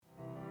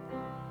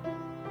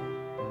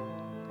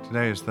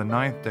Today is the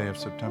 9th day of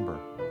September,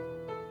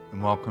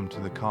 and welcome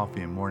to the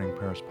Coffee and Morning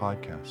Prayers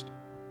podcast.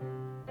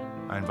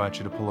 I invite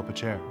you to pull up a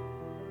chair,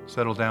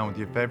 settle down with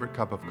your favorite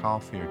cup of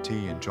coffee or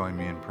tea, and join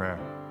me in prayer.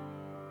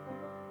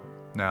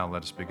 Now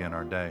let us begin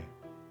our day.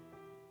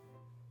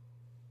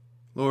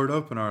 Lord,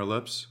 open our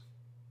lips,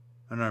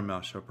 and our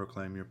mouth shall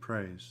proclaim your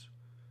praise.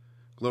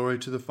 Glory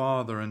to the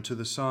Father, and to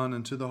the Son,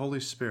 and to the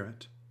Holy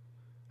Spirit,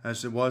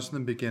 as it was in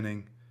the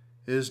beginning,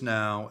 is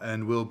now,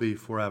 and will be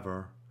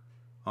forever.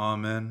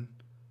 Amen.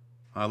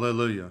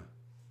 Alleluia.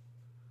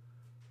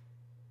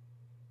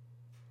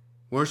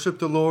 Worship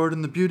the Lord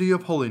in the beauty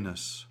of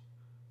holiness.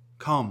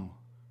 Come,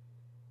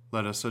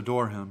 let us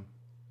adore him.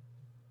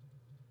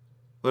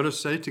 Let us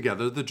say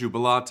together the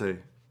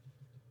Jubilate.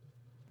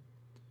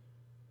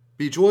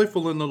 Be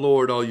joyful in the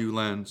Lord, all you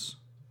lands.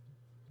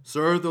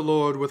 Serve the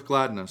Lord with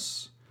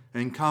gladness,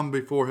 and come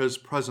before his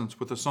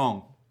presence with a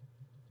song.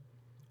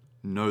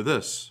 Know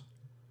this,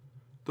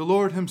 the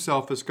Lord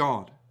himself is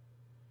God.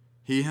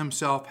 He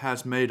himself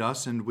has made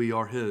us, and we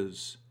are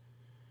his.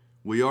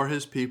 We are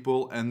his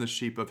people and the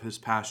sheep of his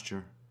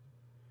pasture.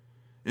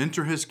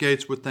 Enter his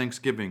gates with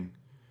thanksgiving.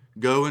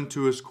 Go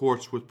into his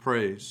courts with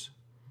praise.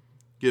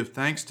 Give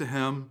thanks to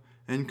him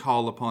and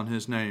call upon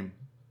his name.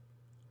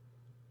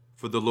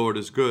 For the Lord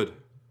is good.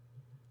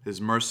 His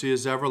mercy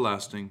is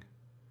everlasting,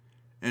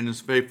 and his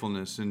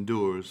faithfulness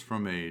endures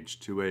from age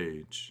to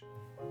age.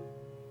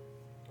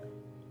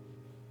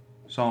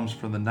 Psalms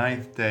for the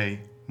 9th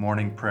day,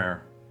 morning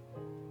prayer.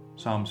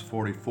 Psalms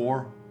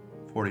 44,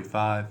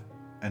 45,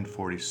 and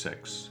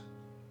 46.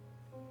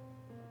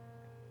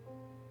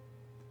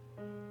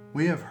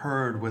 We have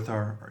heard with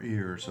our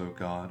ears, O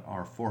God,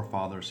 our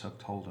forefathers have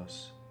told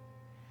us,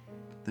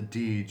 the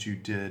deeds you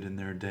did in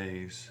their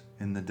days,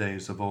 in the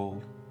days of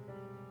old.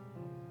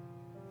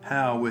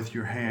 How with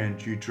your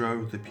hand you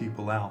drove the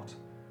people out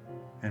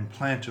and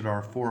planted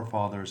our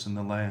forefathers in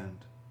the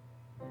land.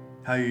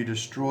 How you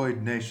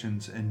destroyed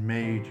nations and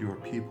made your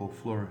people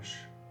flourish.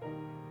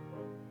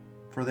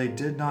 For they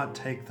did not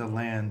take the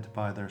land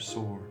by their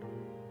sword,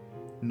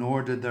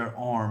 nor did their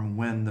arm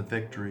win the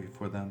victory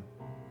for them.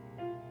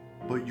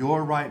 But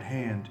your right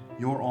hand,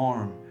 your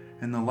arm,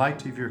 and the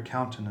light of your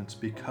countenance,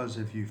 because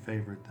of you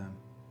favored them.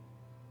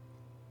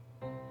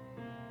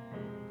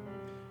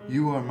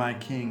 You are my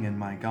King and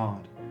my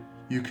God.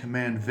 You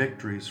command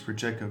victories for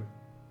Jacob.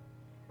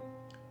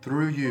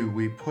 Through you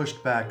we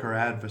pushed back our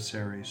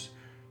adversaries.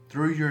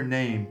 Through your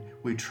name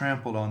we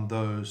trampled on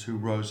those who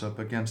rose up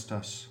against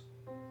us.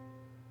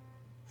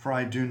 For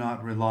I do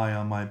not rely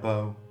on my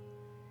bow,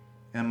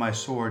 and my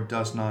sword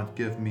does not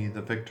give me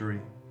the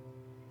victory.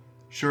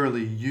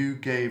 Surely you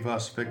gave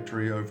us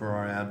victory over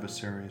our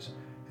adversaries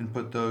and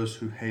put those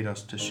who hate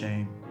us to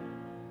shame.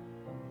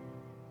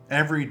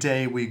 Every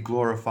day we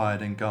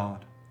glorified in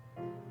God,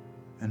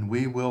 and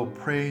we will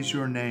praise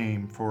your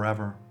name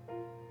forever.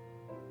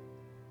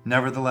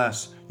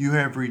 Nevertheless, you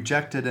have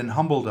rejected and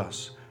humbled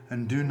us,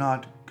 and do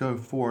not go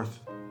forth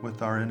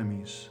with our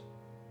enemies.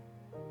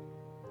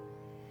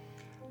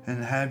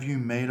 And have you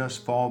made us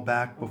fall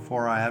back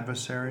before our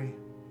adversary,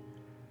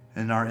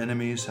 and our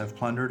enemies have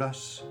plundered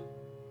us?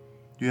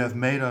 You have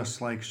made us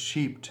like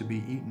sheep to be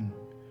eaten,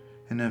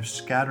 and have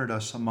scattered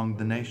us among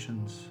the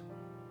nations.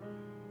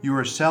 You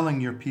are selling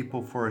your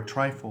people for a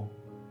trifle,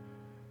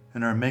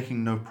 and are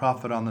making no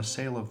profit on the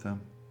sale of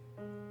them.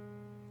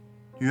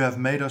 You have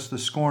made us the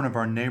scorn of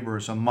our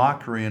neighbors, a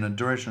mockery and a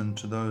derision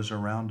to those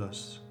around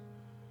us.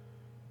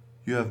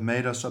 You have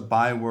made us a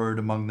byword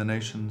among the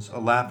nations, a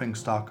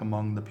laughingstock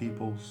among the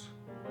peoples.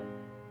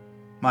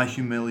 My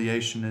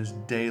humiliation is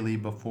daily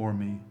before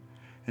me,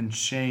 and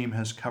shame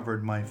has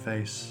covered my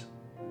face.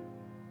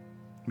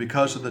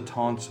 Because of the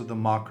taunts of the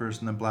mockers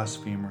and the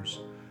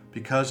blasphemers,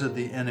 because of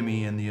the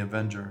enemy and the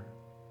avenger.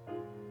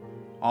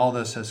 All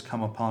this has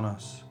come upon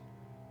us,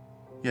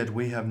 yet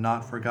we have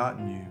not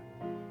forgotten you,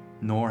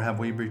 nor have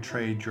we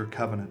betrayed your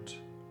covenant.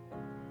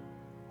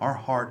 Our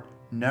heart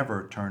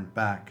never turned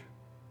back,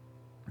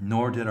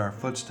 nor did our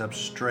footsteps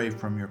stray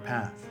from your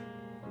path.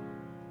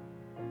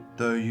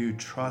 Though you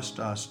thrust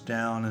us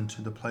down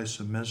into the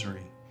place of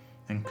misery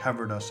and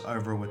covered us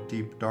over with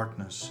deep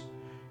darkness,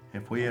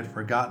 if we had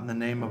forgotten the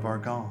name of our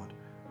God,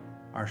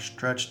 or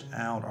stretched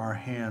out our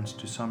hands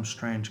to some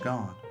strange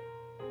god,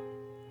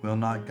 will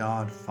not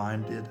God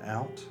find it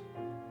out?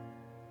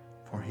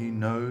 For he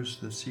knows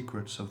the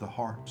secrets of the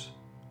heart.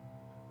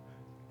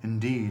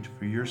 Indeed,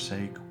 for your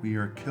sake we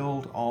are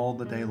killed all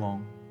the day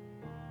long,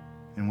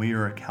 and we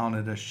are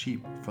accounted as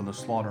sheep for the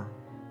slaughter.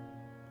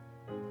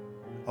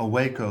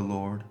 Awake, O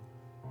Lord,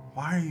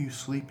 why are you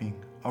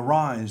sleeping?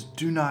 Arise,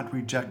 do not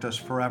reject us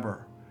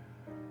forever.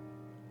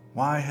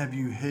 Why have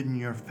you hidden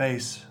your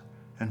face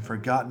and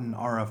forgotten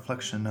our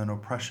affliction and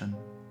oppression?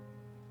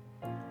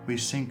 We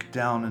sink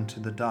down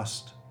into the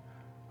dust,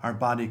 our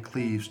body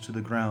cleaves to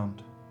the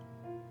ground.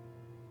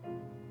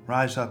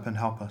 Rise up and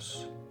help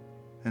us,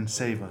 and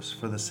save us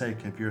for the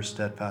sake of your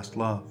steadfast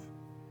love.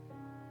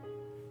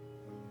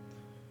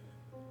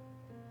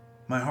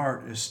 My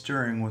heart is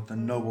stirring with a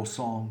noble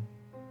song.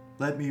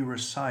 Let me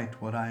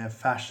recite what I have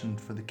fashioned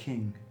for the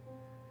King.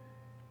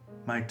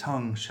 My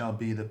tongue shall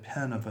be the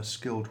pen of a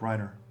skilled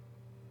writer.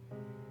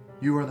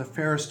 You are the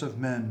fairest of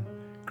men.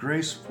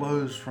 Grace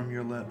flows from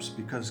your lips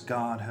because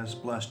God has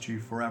blessed you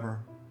forever.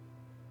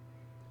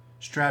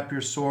 Strap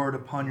your sword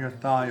upon your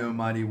thigh, O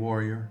mighty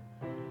warrior,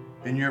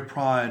 in your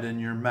pride and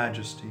your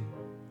majesty.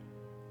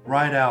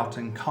 Ride out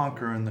and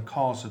conquer in the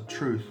cause of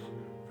truth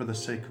for the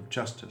sake of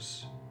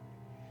justice.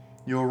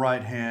 Your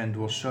right hand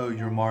will show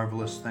your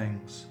marvelous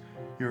things.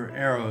 Your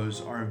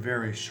arrows are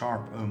very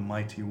sharp, O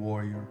mighty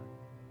warrior.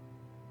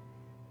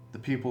 The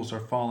peoples are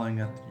falling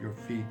at your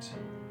feet,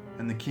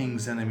 and the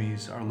king's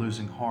enemies are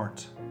losing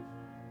heart.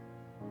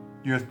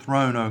 Your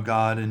throne, O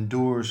God,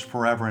 endures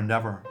forever and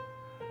ever.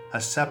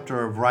 A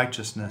scepter of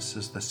righteousness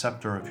is the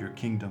scepter of your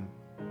kingdom.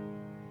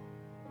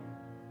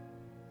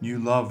 You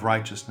love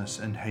righteousness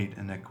and hate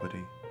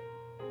iniquity.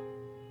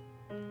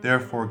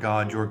 Therefore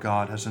God, your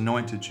God, has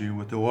anointed you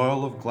with the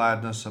oil of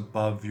gladness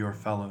above your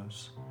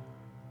fellows.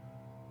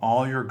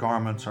 All your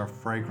garments are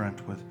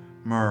fragrant with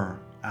myrrh,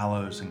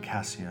 aloes, and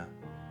cassia,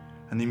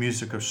 and the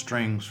music of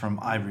strings from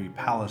ivory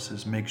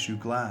palaces makes you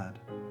glad.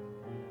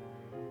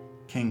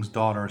 King's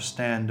daughters,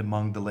 stand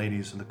among the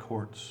ladies of the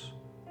courts.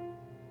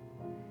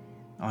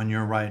 On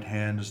your right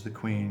hand is the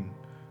queen,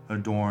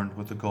 adorned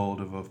with the gold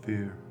of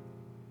Ophir.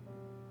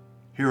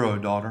 Hear, O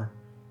daughter,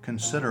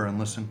 consider and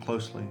listen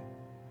closely.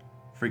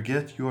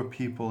 Forget your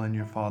people and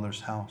your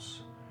father's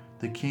house.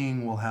 The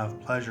king will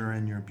have pleasure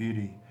in your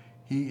beauty.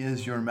 He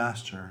is your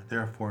master,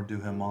 therefore do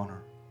him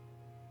honor.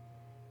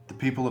 The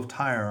people of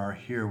Tyre are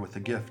here with a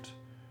gift.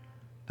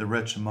 The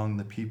rich among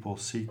the people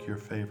seek your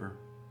favor.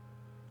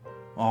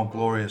 All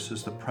glorious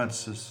is the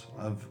princess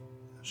of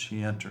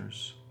she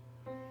enters.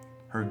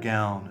 Her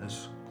gown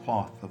is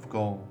cloth of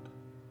gold.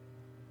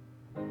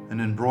 In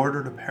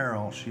embroidered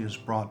apparel she is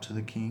brought to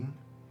the king.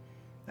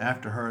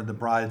 After her the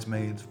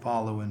bridesmaids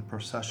follow in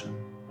procession.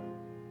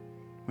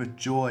 With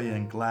joy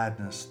and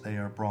gladness they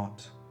are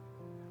brought,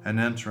 and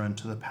enter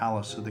into the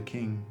palace of the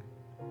king.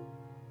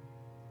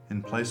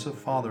 In place of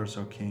fathers,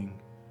 O king,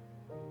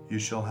 you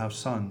shall have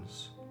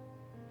sons.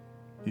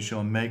 You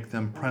shall make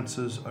them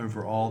princes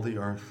over all the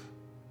earth.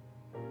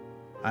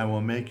 I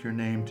will make your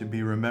name to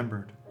be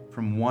remembered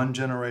from one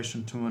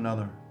generation to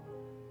another.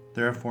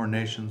 Therefore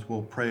nations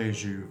will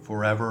praise you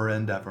forever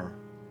and ever.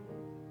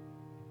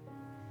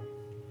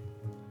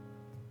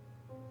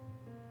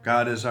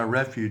 God is our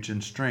refuge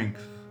and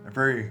strength, a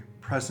very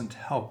present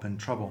help in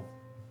trouble.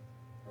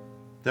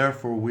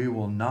 Therefore we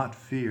will not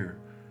fear,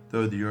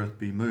 though the earth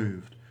be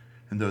moved,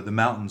 and though the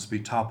mountains be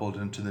toppled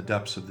into the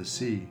depths of the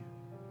sea.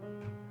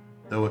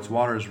 Though its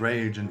waters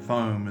rage and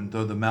foam, and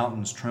though the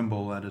mountains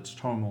tremble at its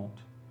tumult.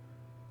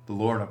 The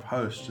Lord of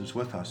hosts is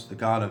with us, the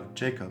God of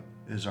Jacob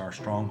is our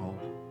stronghold.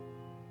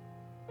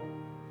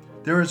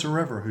 There is a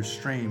river whose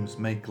streams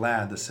make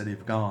glad the city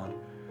of God,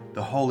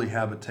 the holy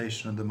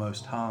habitation of the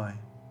Most High.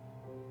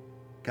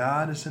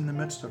 God is in the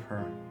midst of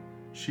her.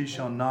 She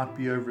shall not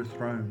be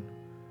overthrown.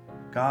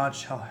 God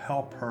shall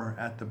help her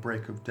at the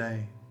break of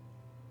day.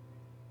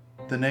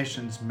 The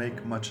nations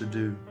make much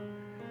ado,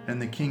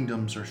 and the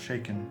kingdoms are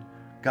shaken.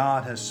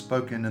 God has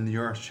spoken, and the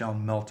earth shall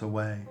melt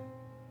away.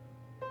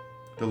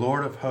 The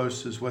Lord of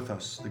hosts is with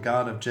us. The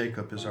God of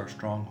Jacob is our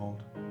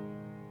stronghold.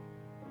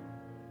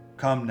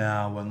 Come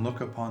now and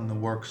look upon the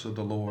works of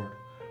the Lord,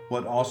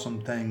 what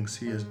awesome things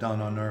he has done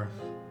on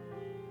earth.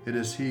 It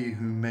is he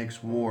who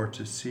makes war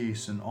to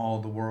cease in all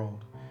the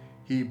world.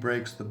 He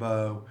breaks the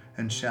bow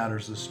and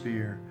shatters the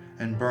spear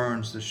and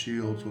burns the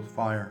shields with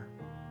fire.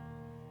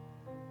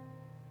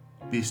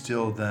 Be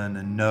still then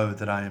and know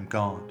that I am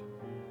God.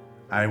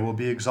 I will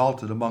be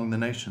exalted among the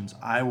nations.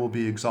 I will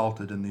be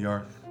exalted in the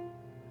earth.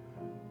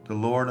 The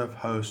Lord of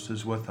hosts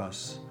is with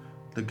us.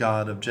 The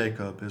God of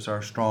Jacob is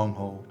our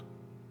stronghold.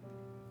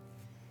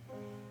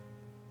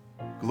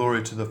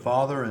 Glory to the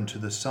Father, and to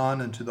the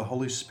Son, and to the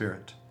Holy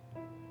Spirit,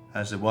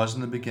 as it was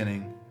in the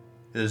beginning,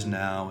 is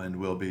now, and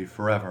will be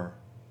forever.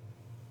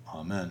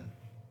 Amen.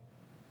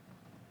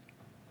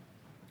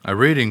 A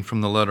reading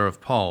from the letter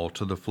of Paul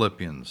to the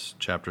Philippians,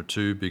 chapter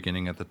 2,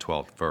 beginning at the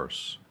 12th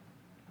verse.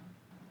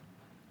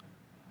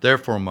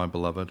 Therefore, my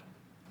beloved,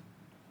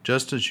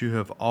 just as you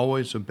have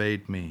always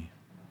obeyed me,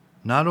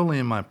 not only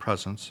in my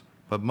presence,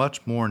 but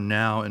much more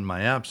now in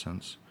my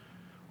absence,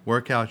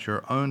 work out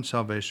your own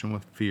salvation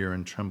with fear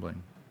and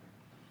trembling.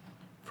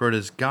 For it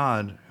is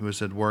God who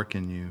is at work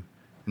in you,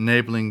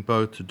 enabling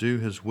both to do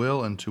his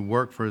will and to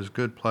work for his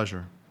good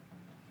pleasure.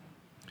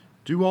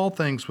 Do all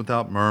things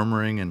without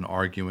murmuring and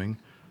arguing,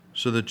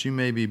 so that you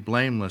may be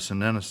blameless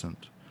and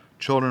innocent,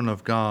 children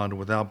of God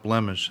without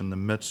blemish in the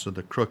midst of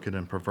the crooked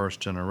and perverse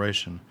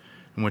generation,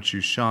 in which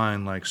you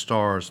shine like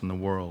stars in the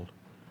world.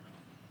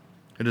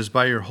 It is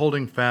by your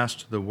holding fast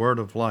to the word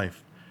of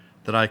life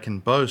that I can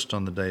boast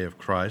on the day of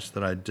Christ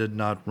that I did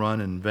not run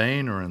in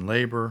vain or in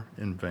labor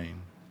in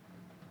vain.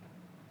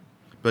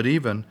 But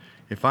even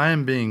if I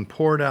am being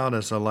poured out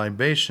as a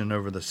libation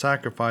over the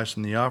sacrifice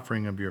and the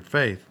offering of your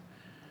faith,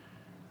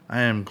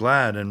 I am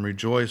glad and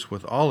rejoice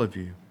with all of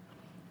you,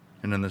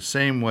 and in the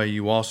same way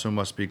you also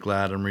must be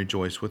glad and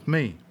rejoice with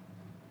me.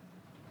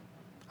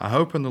 I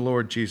hope in the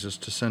Lord Jesus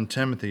to send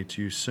Timothy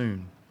to you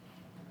soon,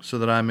 so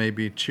that I may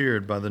be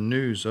cheered by the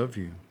news of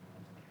you.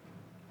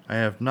 I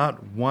have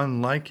not one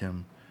like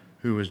him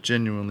who is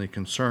genuinely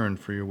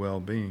concerned for your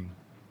well-being.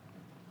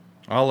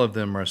 All of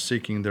them are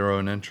seeking their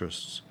own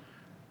interests,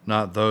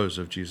 not those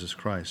of Jesus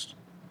Christ.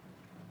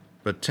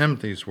 But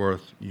Timothy's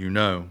worth you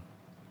know,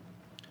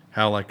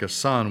 how like a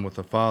son with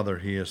a father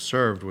he has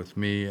served with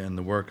me in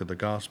the work of the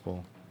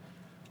gospel.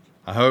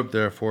 I hope,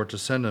 therefore, to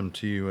send him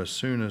to you as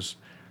soon as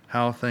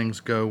how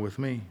things go with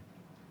me.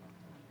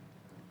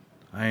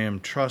 I am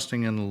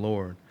trusting in the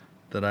Lord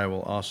that I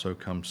will also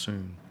come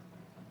soon.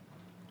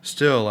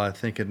 Still, I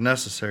think it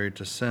necessary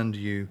to send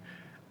you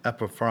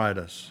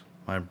Epaphroditus,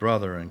 my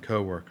brother and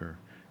co-worker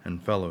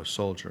and fellow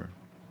soldier,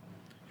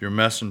 your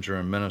messenger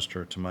and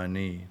minister to my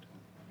need.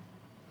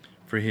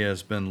 For he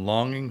has been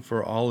longing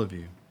for all of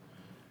you,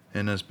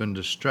 and has been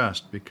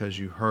distressed because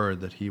you heard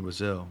that he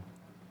was ill.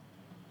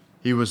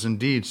 He was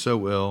indeed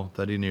so ill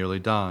that he nearly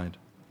died.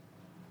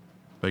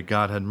 But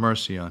God had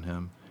mercy on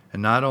him, and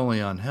not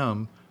only on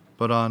him,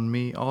 but on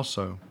me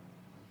also,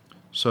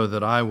 so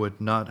that I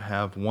would not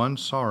have one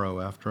sorrow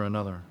after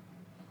another.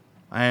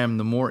 I am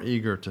the more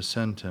eager to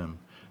send him,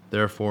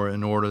 therefore,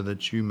 in order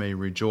that you may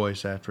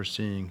rejoice after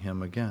seeing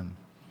him again,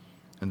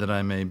 and that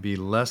I may be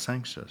less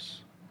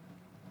anxious.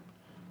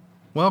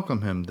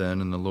 Welcome him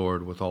then in the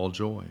Lord with all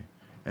joy,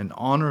 and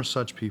honor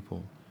such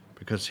people,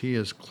 because he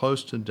is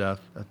close to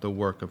death at the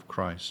work of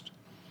Christ,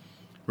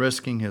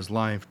 risking his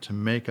life to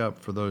make up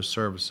for those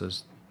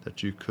services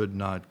that you could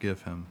not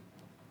give him.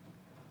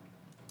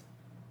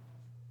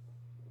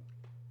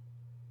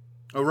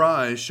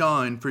 Arise,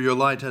 shine, for your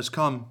light has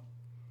come,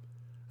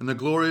 and the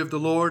glory of the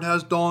Lord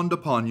has dawned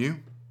upon you.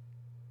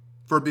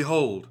 For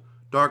behold,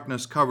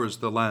 darkness covers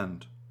the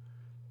land,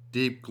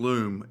 deep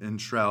gloom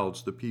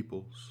enshrouds the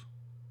peoples.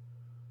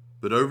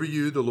 But over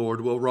you the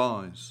Lord will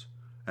rise,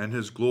 and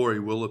his glory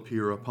will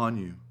appear upon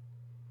you.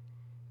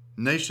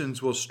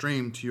 Nations will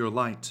stream to your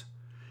light,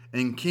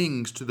 and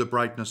kings to the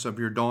brightness of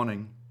your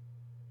dawning.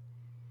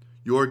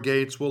 Your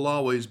gates will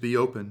always be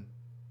open.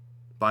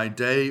 By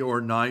day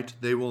or night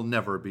they will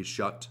never be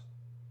shut.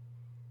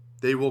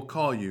 They will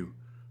call you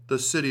the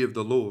city of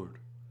the Lord,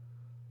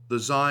 the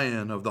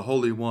Zion of the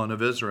Holy One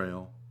of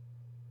Israel.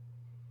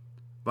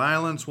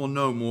 Violence will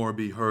no more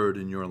be heard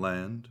in your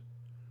land,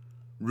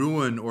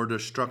 ruin or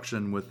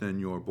destruction within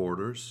your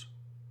borders.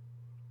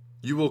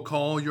 You will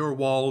call your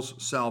walls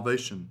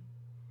salvation,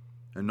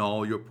 and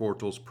all your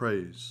portals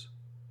praise.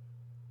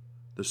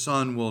 The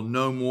sun will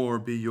no more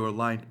be your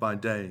light by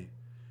day.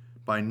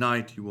 By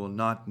night you will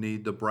not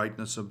need the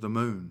brightness of the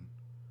moon.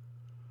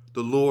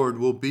 The Lord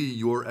will be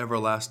your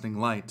everlasting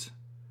light,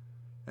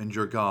 and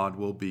your God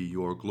will be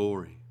your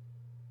glory.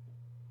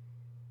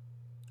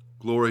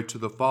 Glory to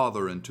the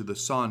Father, and to the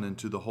Son, and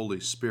to the Holy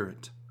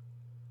Spirit,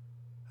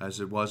 as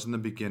it was in the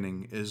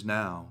beginning, is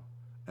now,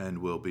 and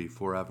will be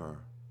forever.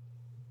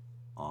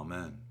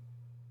 Amen.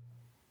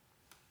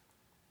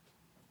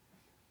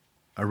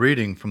 A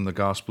reading from the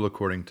Gospel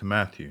according to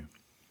Matthew,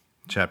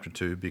 chapter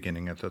 2,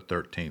 beginning at the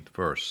 13th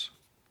verse.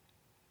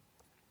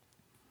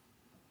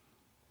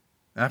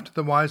 After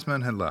the wise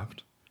men had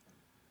left,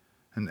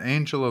 an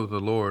angel of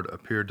the Lord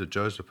appeared to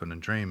Joseph in a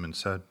dream and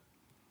said,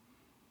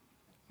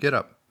 "Get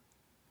up,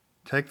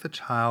 take the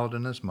child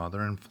and his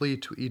mother and flee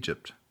to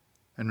Egypt,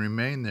 and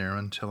remain there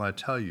until I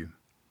tell you,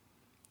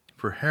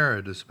 for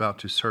Herod is about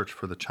to search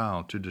for the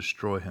child to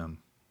destroy him."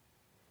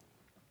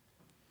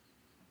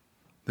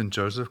 Then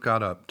Joseph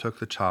got up, took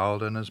the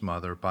child and his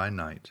mother by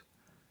night,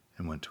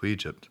 and went to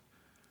Egypt,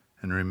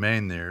 and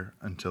remained there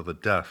until the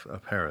death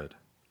of Herod.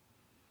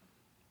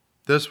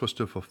 This was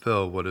to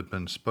fulfill what had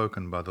been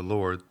spoken by the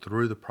Lord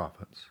through the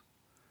prophets.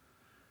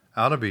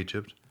 "Out of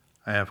Egypt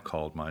I have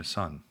called my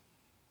son."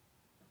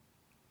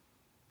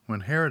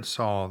 When Herod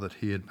saw that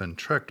he had been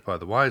tricked by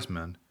the wise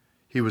men,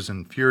 he was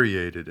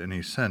infuriated, and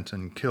he sent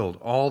and killed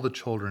all the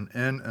children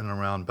in and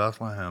around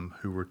Bethlehem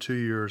who were 2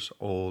 years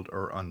old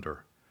or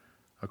under,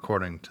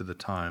 according to the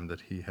time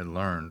that he had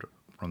learned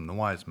from the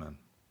wise men.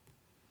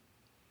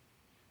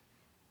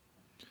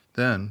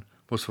 Then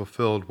was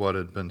fulfilled what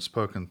had been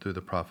spoken through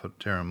the prophet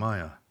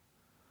Jeremiah.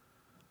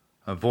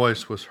 A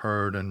voice was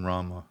heard in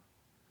Ramah,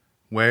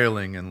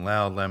 wailing in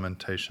loud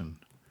lamentation,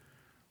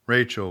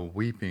 Rachel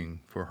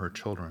weeping for her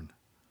children.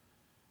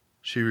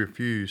 She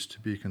refused to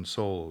be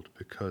consoled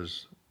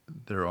because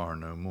there are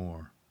no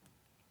more.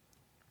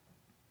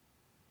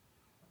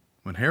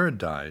 When Herod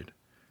died,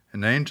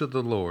 an angel of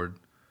the Lord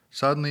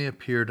suddenly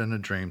appeared in a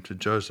dream to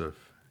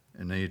Joseph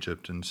in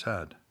Egypt and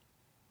said,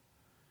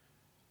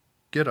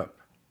 "Get up,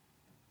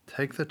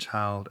 take the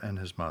child and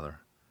his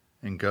mother,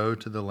 and go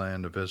to the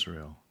land of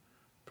Israel,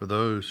 for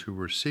those who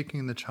were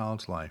seeking the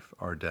child's life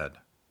are dead."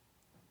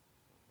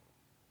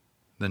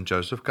 Then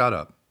Joseph got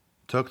up,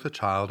 took the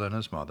child and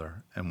his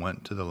mother, and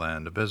went to the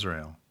land of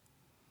Israel.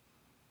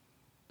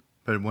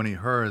 But when he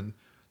heard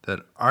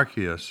that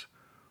Archelaus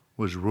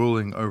was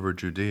ruling over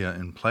Judea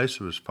in place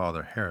of his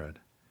father Herod,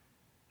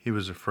 he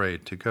was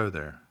afraid to go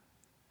there,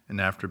 and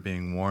after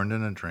being warned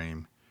in a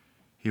dream,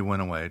 he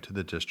went away to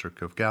the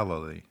district of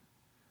Galilee.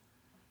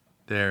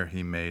 There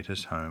he made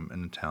his home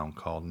in a town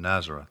called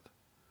Nazareth,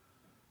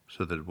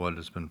 so that what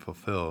has been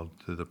fulfilled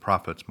through the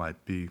prophets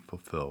might be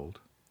fulfilled.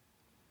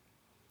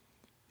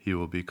 He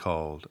will be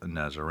called a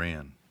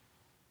Nazarene.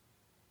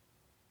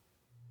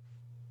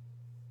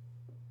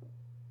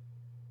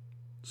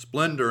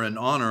 Splendor and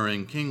honor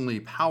and kingly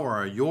power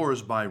are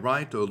yours by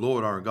right, O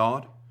Lord our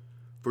God,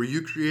 for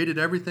you created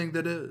everything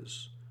that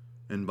is,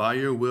 and by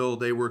your will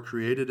they were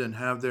created and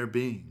have their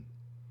being.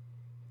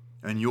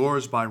 And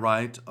yours by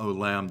right, O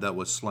Lamb that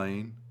was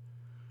slain,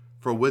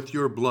 for with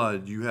your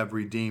blood you have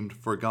redeemed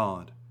for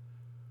God,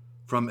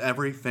 from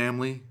every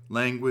family,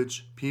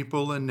 language,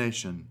 people, and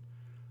nation,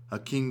 a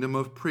kingdom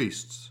of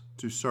priests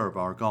to serve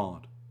our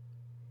God.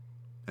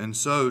 And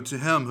so to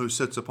him who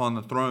sits upon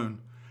the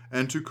throne,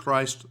 and to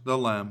Christ the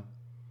Lamb,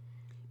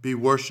 be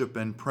worship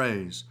and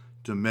praise,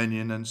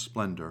 dominion and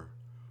splendor,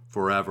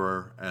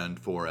 forever and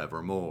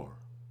forevermore.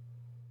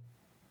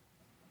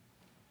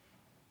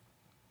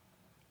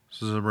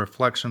 This is a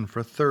reflection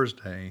for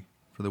Thursday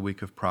for the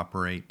week of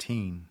Proper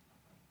 18.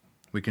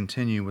 We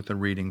continue with the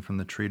reading from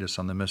the Treatise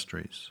on the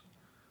Mysteries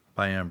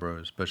by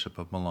Ambrose, Bishop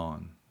of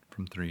Milan,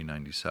 from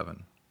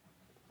 397.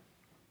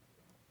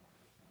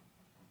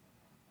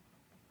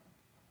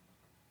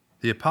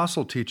 The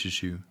Apostle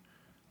teaches you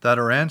that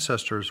our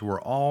ancestors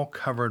were all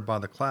covered by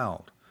the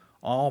cloud,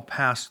 all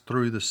passed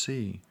through the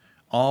sea,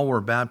 all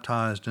were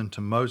baptized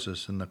into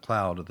Moses in the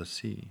cloud of the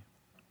sea.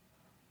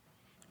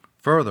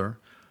 Further,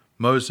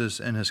 Moses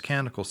in his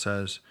canticle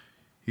says,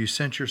 "You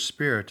sent your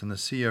spirit and the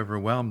sea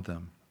overwhelmed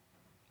them."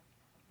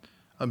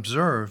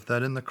 Observe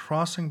that in the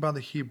crossing by the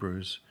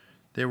Hebrews,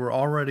 they were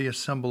already a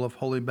symbol of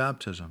holy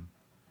baptism.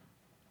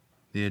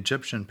 The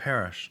Egyptian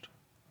perished,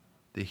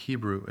 the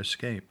Hebrew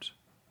escaped.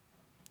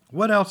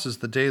 What else is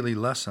the daily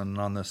lesson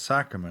on this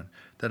sacrament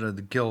that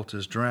the guilt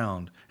is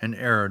drowned and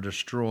error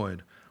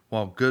destroyed,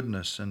 while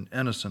goodness and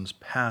innocence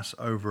pass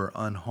over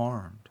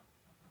unharmed?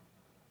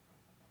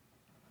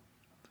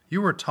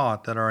 You were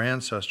taught that our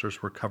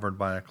ancestors were covered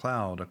by a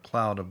cloud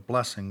of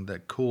blessing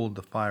that cooled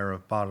the fire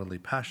of bodily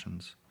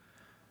passions.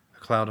 A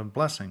cloud of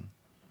blessing.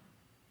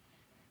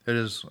 It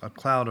is a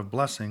cloud of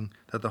blessing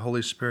that the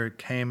Holy Spirit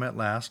came at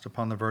last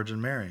upon the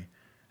Virgin Mary,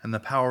 and the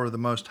power of the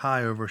Most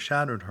High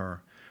overshadowed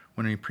her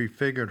when he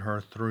prefigured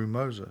her through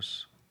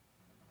Moses.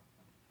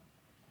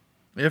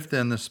 If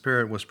then the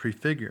Spirit was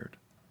prefigured,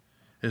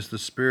 is the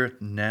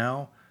Spirit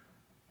now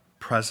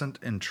present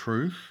in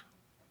truth?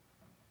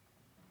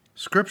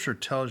 Scripture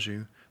tells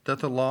you that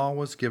the law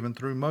was given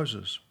through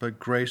Moses, but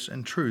grace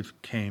and truth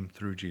came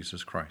through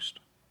Jesus Christ.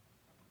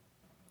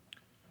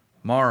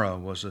 Mara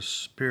was a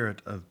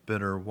spirit of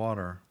bitter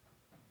water.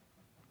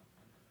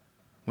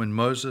 When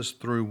Moses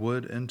threw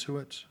wood into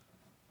it,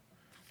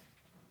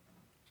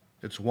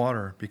 its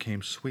water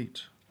became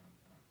sweet.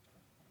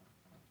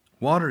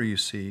 Water, you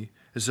see,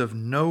 is of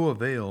no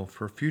avail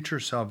for future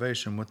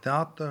salvation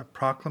without the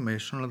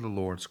proclamation of the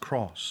Lord's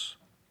cross.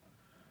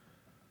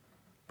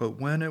 But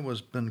when it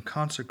was been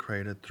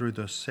consecrated through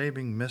the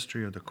saving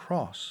mystery of the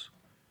cross,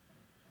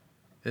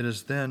 it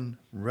is then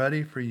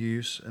ready for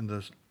use in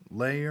the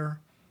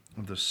layer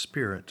of the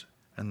Spirit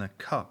and the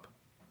cup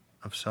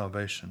of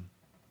salvation.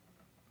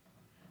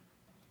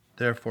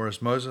 Therefore,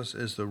 as Moses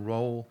is the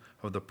role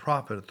of the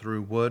prophet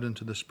through wood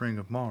into the spring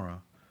of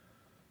Mara,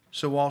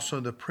 so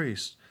also the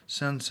priest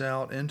sends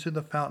out into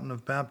the fountain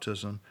of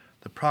baptism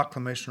the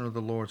proclamation of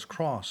the Lord's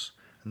cross,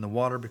 and the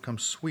water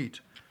becomes sweet,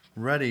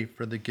 ready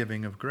for the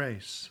giving of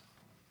grace.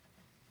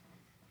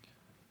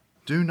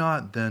 Do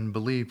not then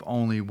believe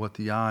only what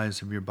the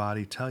eyes of your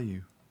body tell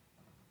you.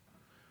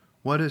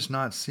 What is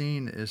not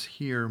seen is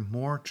here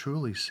more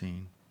truly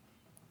seen.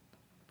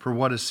 For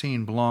what is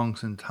seen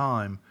belongs in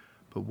time,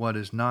 but what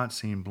is not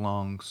seen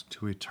belongs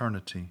to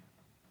eternity.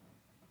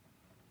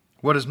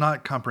 What is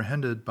not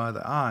comprehended by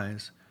the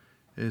eyes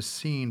is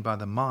seen by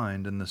the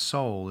mind, and the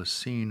soul is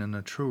seen in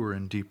a truer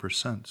and deeper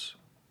sense.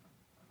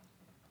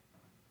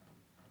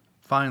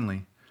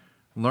 Finally,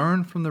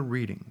 learn from the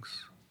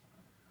readings.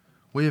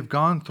 We have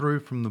gone through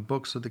from the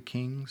books of the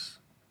kings.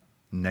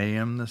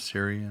 Nahum the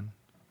Syrian,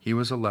 he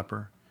was a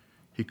leper.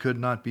 He could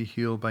not be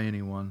healed by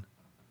anyone.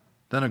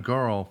 Then a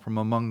girl from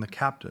among the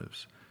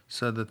captives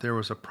said that there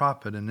was a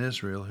prophet in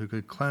Israel who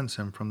could cleanse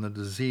him from the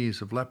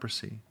disease of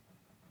leprosy.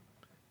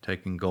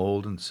 Taking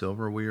gold and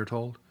silver, we are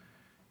told,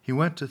 he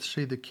went to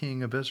see the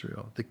king of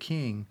Israel. The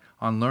king,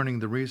 on learning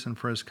the reason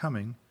for his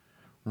coming,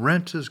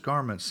 rent his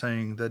garment,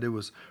 saying that it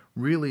was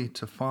really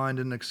to find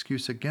an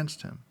excuse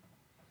against him,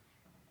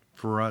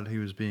 for what he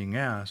was being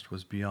asked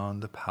was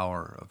beyond the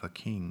power of a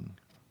king.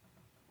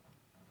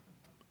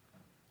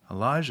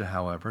 Elijah,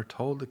 however,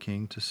 told the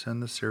king to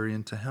send the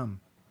Syrian to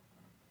him,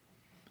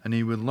 and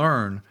he would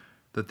learn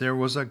that there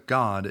was a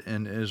God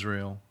in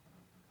Israel.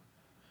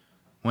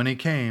 When he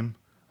came,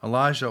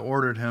 Elijah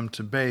ordered him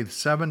to bathe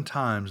 7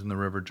 times in the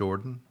river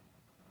Jordan.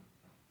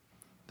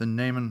 Then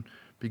Naaman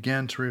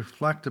began to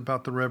reflect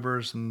about the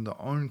rivers in the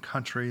own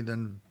country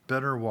than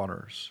bitter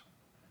waters.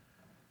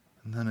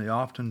 And then he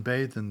often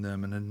bathed in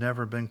them and had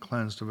never been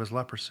cleansed of his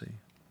leprosy.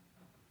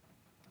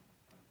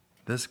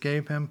 This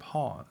gave him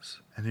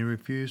pause, and he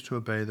refused to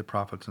obey the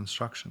prophet's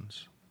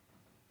instructions.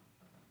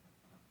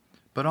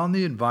 But on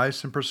the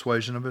advice and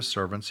persuasion of his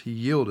servants, he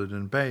yielded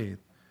and bathed,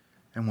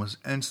 and was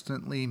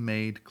instantly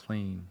made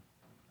clean.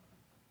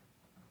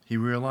 He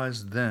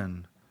realized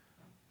then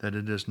that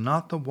it is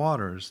not the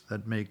waters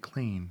that make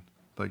clean,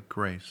 but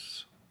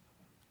grace.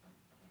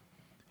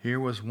 Here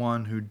was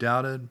one who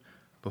doubted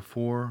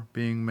before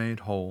being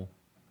made whole.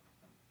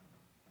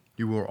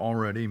 You were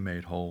already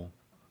made whole,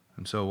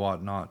 and so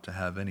ought not to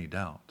have any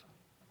doubt.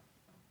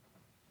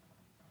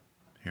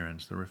 Here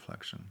ends the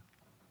reflection.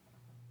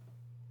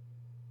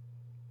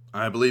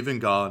 I believe in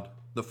God,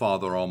 the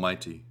Father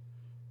Almighty,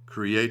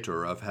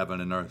 creator of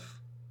heaven and earth.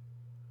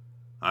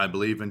 I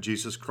believe in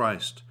Jesus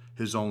Christ,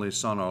 his only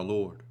Son, our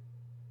Lord.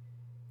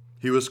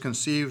 He was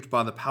conceived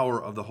by the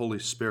power of the Holy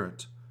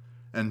Spirit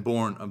and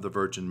born of the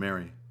Virgin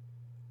Mary,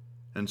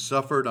 and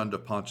suffered under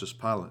Pontius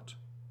Pilate,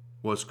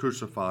 was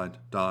crucified,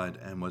 died,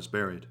 and was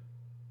buried.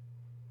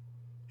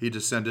 He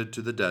descended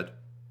to the dead.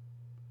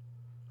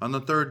 On the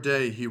third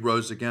day he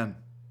rose again.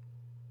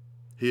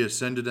 He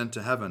ascended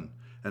into heaven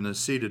and is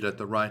seated at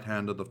the right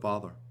hand of the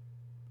Father.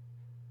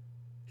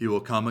 He will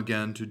come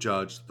again to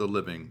judge the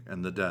living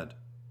and the dead.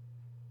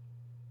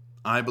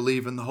 I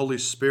believe in the Holy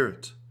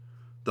Spirit,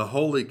 the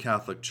Holy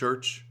Catholic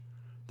Church,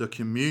 the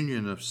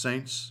communion of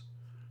saints,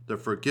 the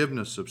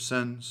forgiveness of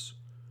sins,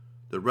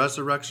 the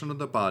resurrection of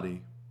the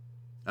body,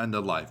 and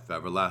the life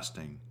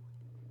everlasting.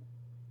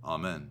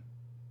 Amen.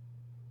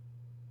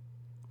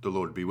 The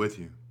Lord be with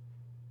you,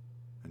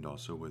 and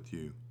also with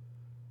you.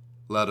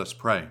 Let us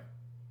pray.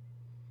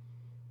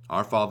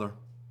 Our Father,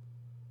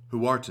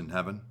 who art in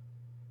heaven,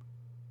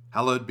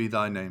 hallowed be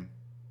thy name.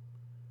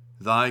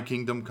 Thy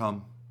kingdom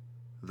come,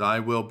 thy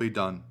will be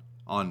done,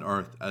 on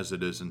earth as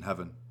it is in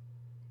heaven.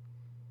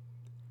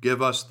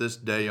 Give us this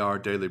day our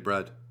daily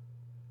bread,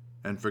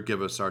 and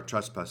forgive us our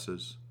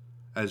trespasses,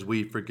 as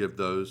we forgive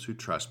those who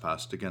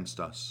trespass against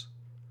us.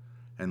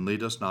 And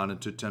lead us not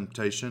into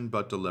temptation,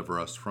 but deliver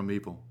us from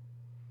evil.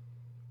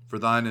 For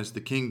thine is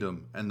the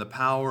kingdom, and the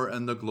power,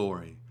 and the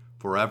glory,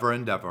 forever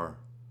and ever.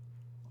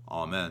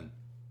 Amen.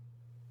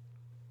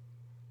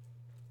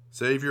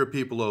 Save your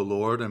people, O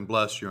Lord, and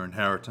bless your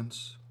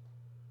inheritance.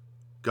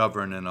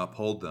 Govern and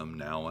uphold them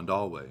now and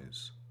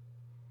always.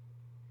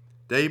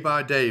 Day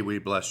by day we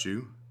bless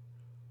you.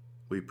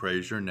 We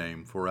praise your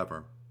name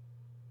forever.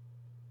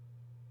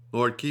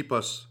 Lord, keep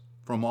us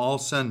from all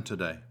sin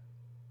today.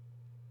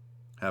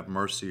 Have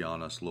mercy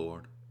on us,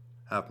 Lord.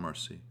 Have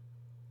mercy.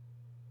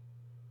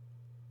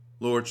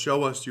 Lord,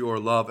 show us your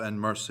love and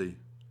mercy,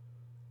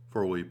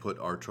 for we put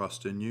our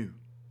trust in you.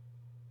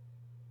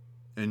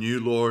 In you,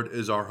 Lord,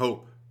 is our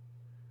hope,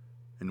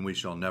 and we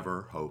shall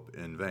never hope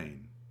in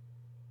vain.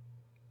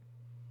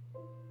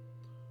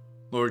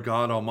 Lord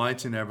God,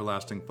 almighty and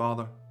everlasting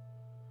Father,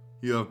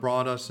 you have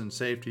brought us in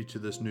safety to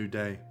this new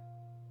day.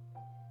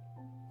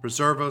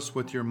 Preserve us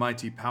with your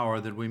mighty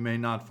power, that we may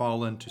not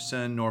fall into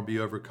sin nor be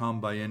overcome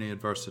by any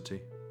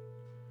adversity.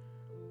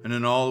 And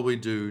in all we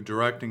do,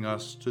 directing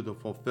us to the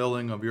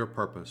fulfilling of your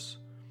purpose,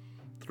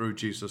 through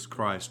Jesus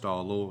Christ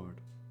our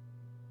Lord.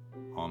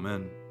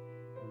 Amen.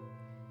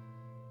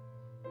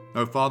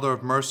 O Father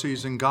of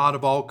mercies and God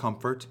of all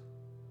comfort,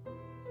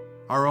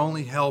 our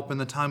only help in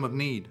the time of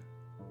need,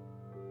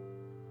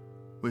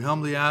 we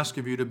humbly ask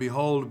of you to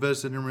behold,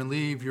 visit, and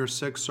relieve your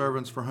sick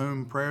servants for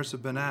whom prayers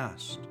have been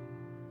asked.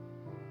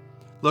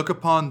 Look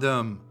upon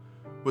them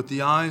with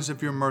the eyes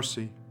of your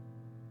mercy.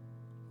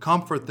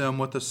 Comfort them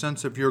with a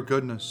sense of your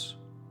goodness.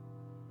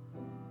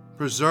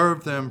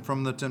 Preserve them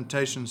from the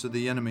temptations of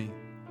the enemy,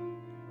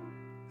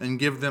 and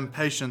give them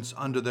patience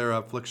under their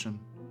affliction.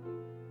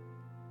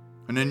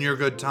 And in your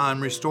good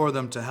time, restore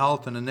them to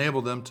health and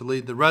enable them to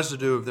lead the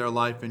residue of their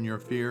life in your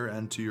fear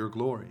and to your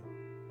glory.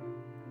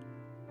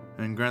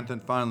 And grant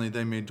that finally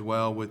they may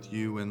dwell with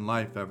you in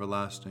life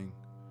everlasting,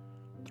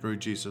 through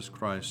Jesus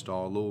Christ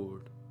our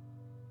Lord.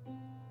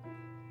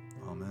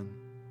 Amen.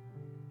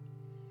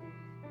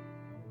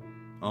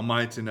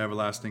 Almighty and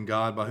everlasting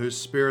God, by whose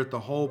Spirit the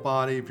whole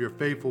body of your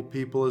faithful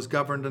people is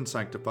governed and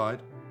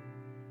sanctified,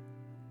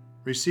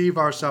 receive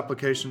our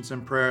supplications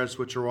and prayers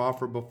which are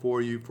offered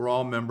before you for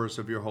all members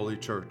of your holy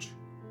church,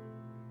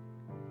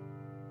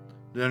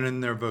 that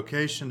in their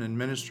vocation and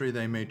ministry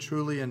they may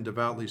truly and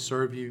devoutly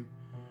serve you,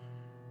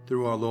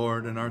 through our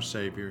Lord and our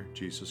Savior,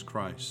 Jesus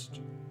Christ.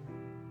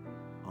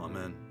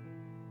 Amen.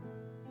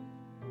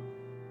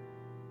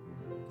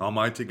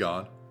 Almighty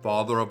God,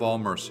 Father of all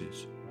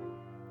mercies,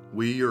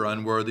 we, your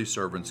unworthy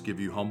servants, give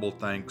you humble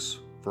thanks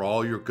for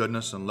all your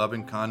goodness and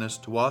loving kindness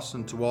to us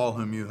and to all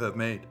whom you have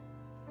made.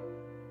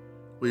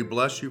 We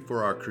bless you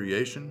for our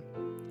creation,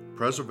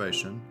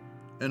 preservation,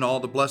 and all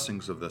the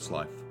blessings of this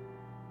life,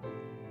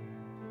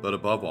 but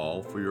above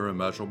all for your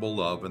immeasurable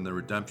love and the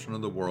redemption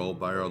of the world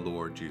by our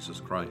Lord Jesus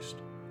Christ,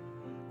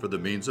 for the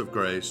means of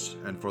grace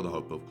and for the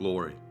hope of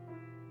glory.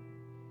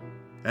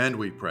 And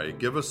we pray,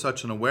 give us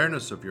such an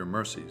awareness of your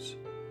mercies,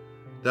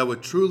 that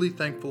with truly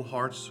thankful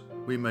hearts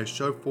we may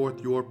show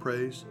forth your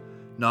praise,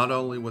 not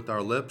only with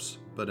our lips,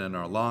 but in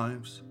our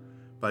lives,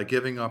 by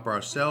giving up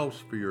ourselves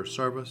for your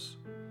service,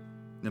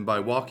 and by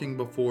walking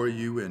before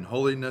you in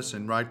holiness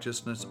and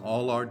righteousness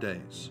all our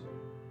days.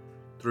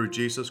 Through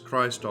Jesus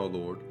Christ our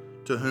Lord,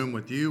 to whom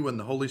with you and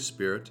the Holy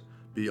Spirit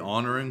be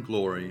honor and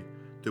glory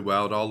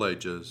throughout all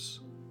ages.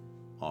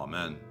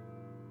 Amen.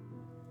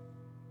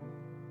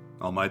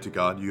 Almighty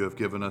God, you have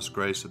given us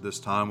grace at this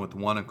time with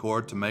one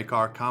accord to make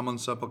our common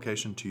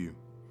supplication to you.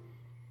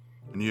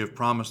 And you have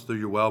promised through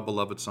your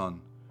well-beloved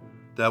Son,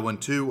 that when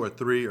 2 or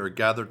 3 are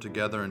gathered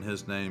together in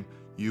his name,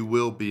 you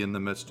will be in the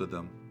midst of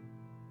them.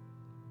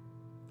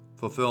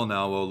 Fulfill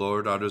now, O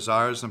Lord, our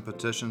desires and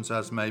petitions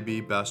as may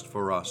be best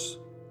for us,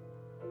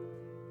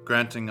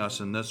 granting us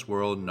in this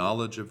world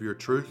knowledge of your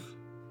truth,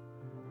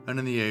 and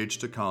in the age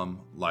to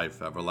come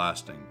life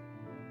everlasting.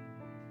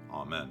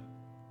 Amen.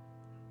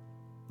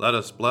 Let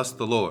us bless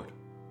the Lord.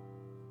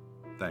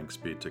 Thanks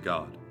be to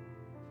God.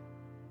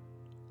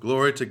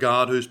 Glory to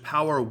God, whose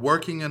power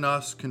working in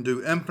us can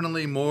do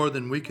infinitely more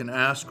than we can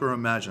ask or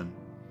imagine.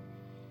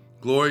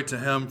 Glory to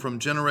him from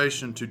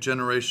generation to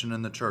generation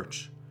in the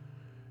church,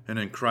 and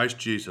in Christ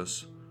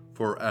Jesus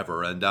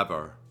forever and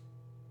ever.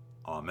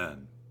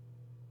 Amen.